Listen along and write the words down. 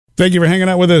Thank you for hanging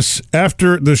out with us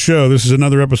after the show. This is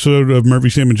another episode of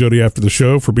Murphy, Sam, and Jody After the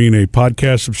Show, for being a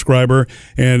podcast subscriber.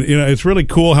 And, it's really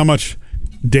cool how much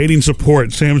dating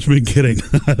support Sam's been getting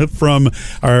from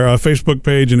our Facebook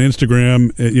page and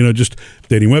Instagram, just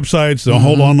dating websites, the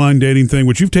whole online dating thing,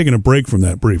 which you've taken a break from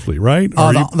that briefly, right?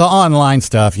 Oh, the online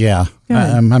stuff, yeah.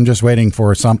 I'm just waiting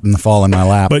for something to fall in my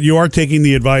lap. But you are taking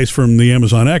the advice from the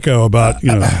Amazon Echo about,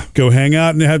 go hang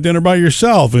out and have dinner by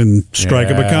yourself and strike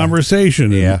up a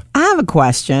conversation. Yeah. I have a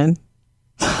question.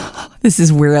 This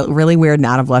is weird, really weird and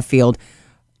out of left field.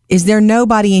 Is there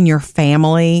nobody in your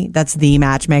family that's the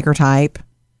matchmaker type?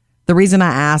 The reason I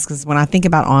ask is when I think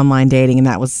about online dating, and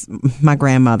that was my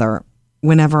grandmother,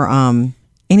 whenever,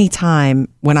 anytime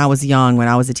when I was young, when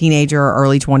I was a teenager,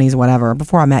 early 20s, whatever,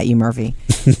 before I met you, Murphy.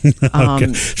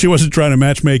 Okay. She wasn't trying to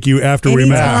matchmake you after we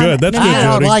met. Good. That's good, I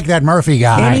don't Jody. like that Murphy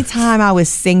guy. Anytime I was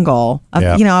single,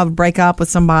 I would break up with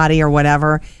somebody or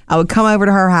whatever, I would come over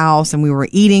to her house and we were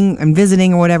eating and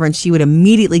visiting or whatever, and she would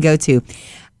immediately go to,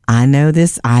 I know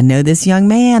this young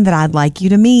man that I'd like you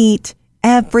to meet.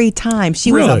 Every time.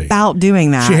 She was about doing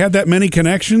that. She had that many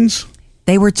connections?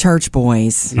 They were church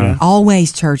boys.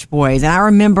 Always church boys. And I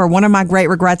remember one of my great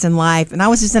regrets in life, and I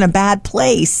was just in a bad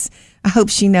place. I hope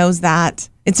she knows that.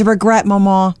 It's a regret,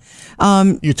 Mama.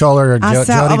 You told her,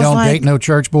 Jody, don't date no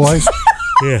church boys?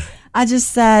 Yeah. I just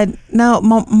said, no,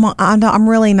 Mom, I'm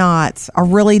really not. I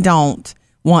really don't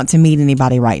want to meet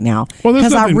anybody right now.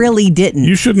 Because I really didn't.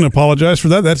 You shouldn't apologize for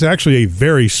that. That's actually a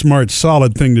very smart,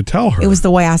 solid thing to tell her. It was the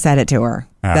way I said it to her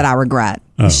that I regret.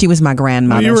 She was my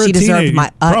grandmother. Well, she deserved my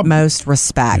utmost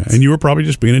respect. Yeah, and you were probably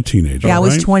just being a teenager. Yeah, I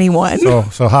was 21.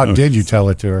 So how did you tell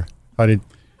it to her?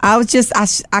 I was just,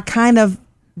 I kind of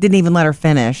didn't even let her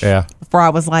finish. Yeah. Before I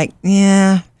was like,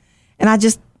 yeah. And I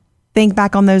just think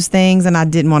back on those things, and I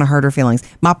didn't want to hurt her feelings.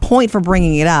 My point for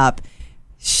bringing it up,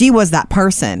 she was that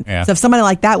person. Yeah. So if somebody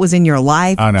like that was in your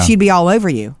life, she'd be all over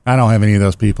you. I don't have any of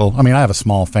those people. I mean, I have a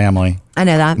small family. I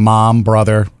know that. Mom,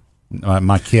 brother,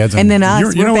 my kids. And then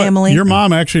us, we're family. Your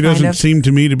mom actually doesn't seem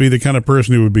to me to be the kind of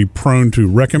person who would be prone to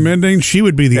recommending. She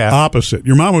would be the opposite.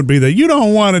 Your mom would be you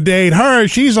don't want to date her.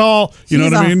 She's all, you know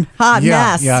what I mean? Hot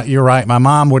mess. Yeah, you're right. My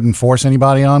mom wouldn't force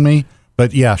anybody on me.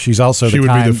 But yeah, she's also she the would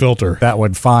kind be the filter that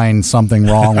would find something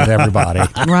wrong with everybody.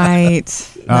 Right.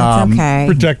 That's okay.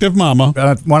 Protective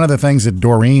mama. One of the things that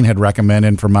Doreen had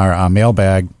recommended from our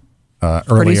mailbag earlier.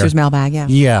 Producer's mailbag, yeah.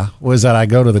 Yeah, was that I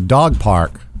go to the dog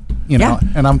park.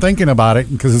 And I'm thinking about it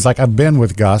because it's like I've been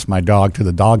with Gus, my dog, to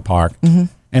the dog park,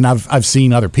 and I've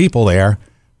seen other people there,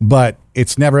 but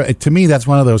it's never, to me, that's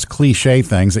one of those cliche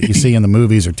things that you see in the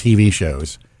movies or TV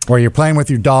shows. Where you're playing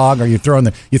with your dog, or you throw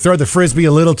the frisbee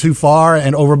a little too far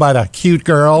and over by the cute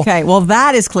girl. Okay, well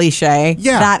that is cliche.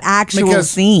 Yeah, that actual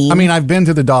scene. I mean, I've been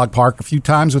to the dog park a few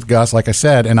times with Gus, like I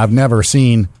said, and I've never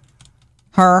seen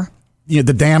her. The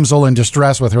damsel in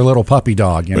distress with her little puppy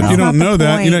dog. But you don't know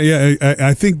that.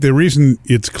 I think the reason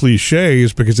it's cliche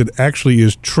is because it actually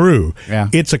is true. Yeah.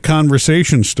 It's a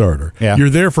conversation starter. Yeah. You're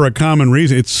there for a common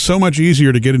reason. It's so much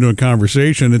easier to get into a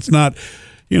conversation. It's not.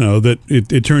 That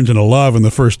it turns into love in the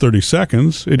first 30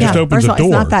 seconds. It just opens a door. It's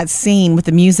not that scene with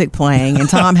the music playing and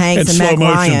Tom Hanks and Meg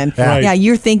Ryan. Yeah,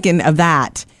 you're thinking of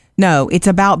that. No, it's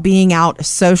about being out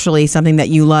socially, something that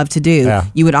you love to do. Yeah.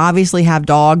 You would obviously have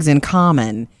dogs in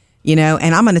common,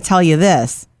 and I'm going to tell you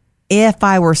this. If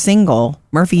I were single,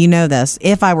 Murphy, you know this,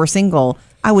 if I were single,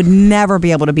 I would never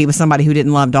be able to be with somebody who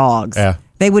didn't love dogs. Yeah.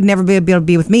 They would never be able to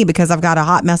be with me because I've got a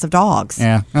hot mess of dogs.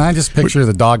 Yeah. And I just picture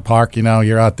the dog park,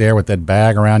 you're out there with that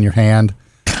bag around your hand,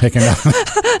 picking up.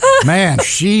 Man,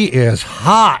 she is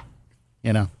hot,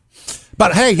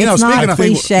 But hey,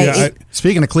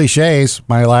 speaking of cliches,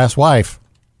 my last wife,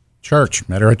 church,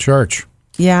 met her at church.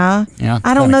 Yeah.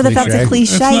 I don't know that that's a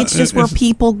cliche. It's just where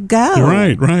people go.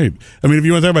 Right. I mean, if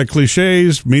you want to talk about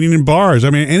cliches, meeting in bars, I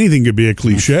mean, anything could be a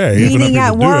cliche. Meeting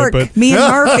at work. Me and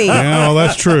Murphy. Yeah, well,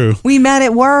 that's true. We met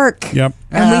at work. Yep.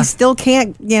 And we still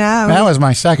can't, That was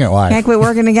my second wife. Can't quit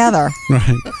working together.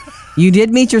 Right. You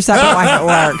did meet your second wife at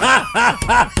work.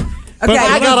 Okay.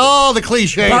 I got all the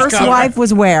cliches. First wife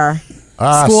was where?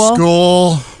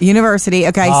 School. University.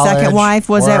 Okay. College, second wife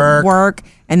was at work.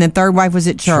 And then third wife was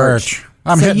at church.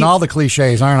 I'm hitting all the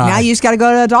cliches, aren't I? Now you just got to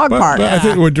go to a dog park. But I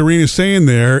think what Doreen is saying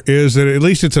there is that at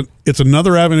least it's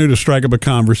another avenue to strike up a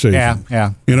conversation.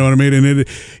 Yeah. You know what I mean? And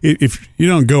if you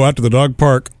don't go out to the dog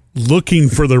park looking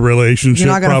for the relationship,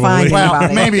 you're not going to find anybody.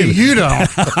 Well, maybe you don't.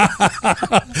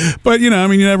 But you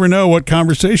never know what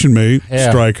conversation may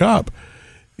strike up.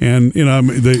 And I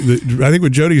think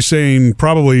what Jody's saying,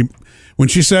 probably when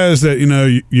she says that,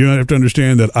 you have to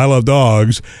understand that I love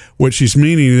dogs, what she's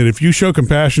meaning that if you show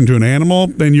compassion to an animal,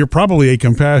 then you're probably a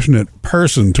compassionate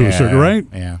person to a certain, right?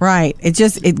 Yeah. Right.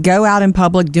 It go out in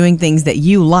public doing things that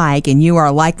you like, and you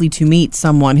are likely to meet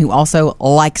someone who also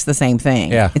likes the same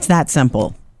thing. Yeah. It's that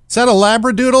simple. Is that a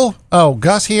Labradoodle? Oh,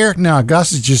 Gus here? No,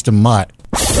 Gus is just a mutt.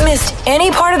 Missed any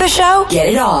part of the show? Get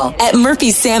it all at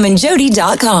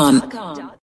murphysamandjody.com.